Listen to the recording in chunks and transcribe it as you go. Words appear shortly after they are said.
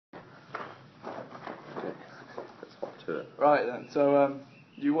to it. Right then, so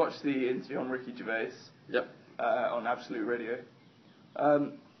you watched the interview on Ricky Gervais. Yep. On Absolute Radio.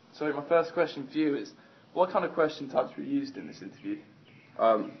 So my first question for you is, what kind of question types were used in this interview?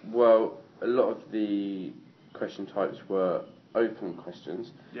 Well, a lot of the question types were open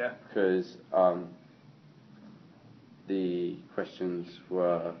questions. Yeah. Because the questions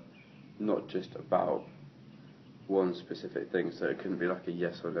were not just about one specific thing, so it couldn't be like a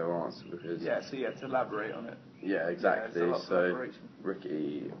yes or no answer because... Yeah, so you had to elaborate on it. Yeah, exactly. Yeah, so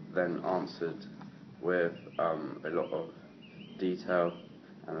Ricky then answered with a lot of detail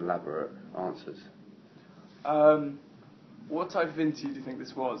and elaborate answers. What type of interview do you think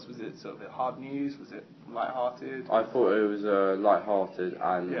this was? Was it sort of hard news? Was it light-hearted? I thought it was light-hearted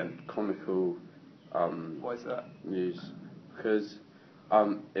and comical Why is that? news because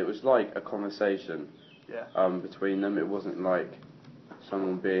it was like a conversation between them. It wasn't like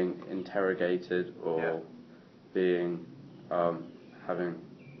someone being interrogated or being having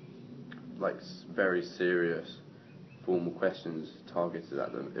like very serious formal questions targeted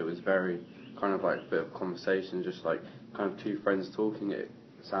at them. It was very kind of like a bit of conversation, just like kind of two friends talking, it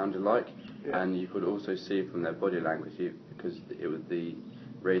sounded like. And you could also see from their body language, because it was the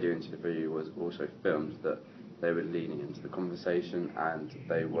radio interview was also filmed, that they were leaning into the conversation and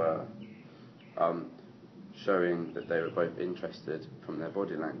they were showing that they were both interested from their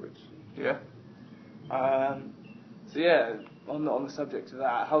body language. Yeah. So yeah, on the subject of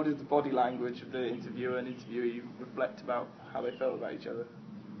that, how did the body language of the interviewer and interviewee reflect about how they felt about each other?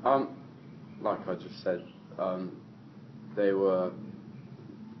 Like I just said, they were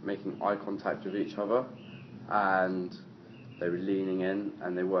making eye contact with each other and they were leaning in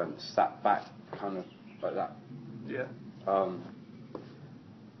and they weren't sat back kind of like that. Yeah.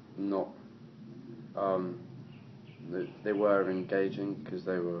 They were engaging because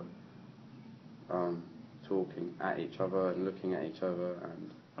they were talking at each other and looking at each other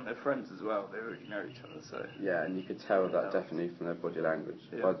and they're friends as well. They already know each other, so yeah, and you could tell that definitely from their body language,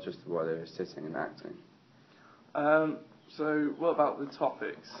 by just while they were sitting and acting. So what about the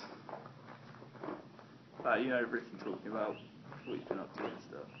topics? Ricky talking about what he's been up to and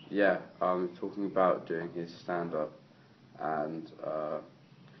stuff. Yeah, talking about doing his stand-up and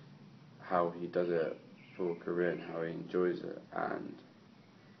how he does it for a career and how he enjoys it, and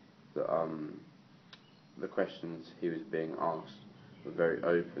the questions he was being asked were very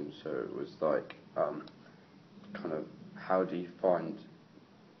open, so it was like kind of, how do you find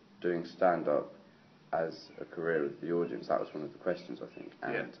doing stand-up as a career with the audience? That was one of the questions, I think.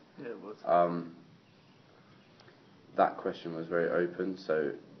 And yeah, it was. That question was very open,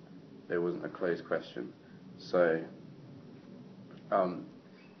 so it wasn't a closed question. So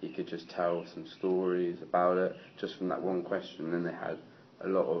you could just tell some stories about it just from that one question, and then they had a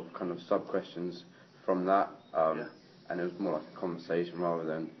lot of kind of sub-questions from that, and it was more like a conversation rather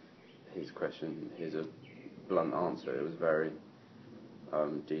than his question, here's a blunt answer. It was very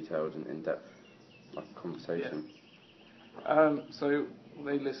detailed and in-depth, like a conversation. Yeah. So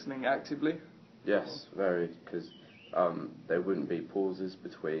were they listening actively? Yes, very, because there wouldn't be pauses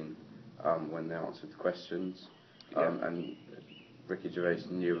between when they answered the questions, and Ricky Gervais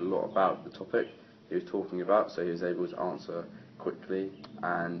knew a lot about the topic he was talking about, so he was able to answer quickly,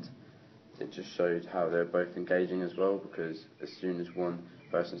 and it just showed how they were both engaging as well, because as soon as one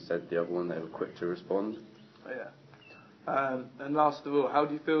person said the other one, they were quick to respond. And last of all, how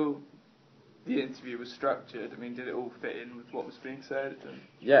do you feel the interview was structured? I mean, did it all fit in with what was being said?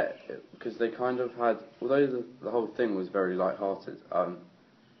 Yeah, because they kind of had, although the whole thing was very light-hearted,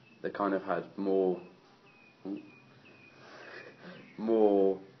 they kind of had more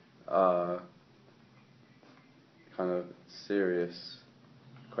kind of serious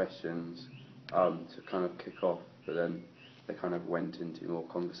questions to kind of kick off, but then they kind of went into more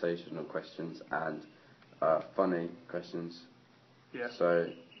conversational questions and funny questions. Yeah. So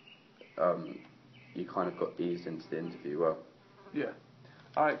you kind of got eased into the interview well. Yeah.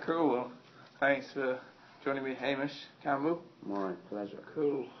 Alright, cool. Well, thanks for joining me, Hamish Campbell. My pleasure.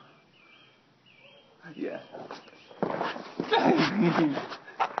 Cool. Yeah.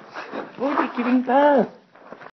 What are you giving birth?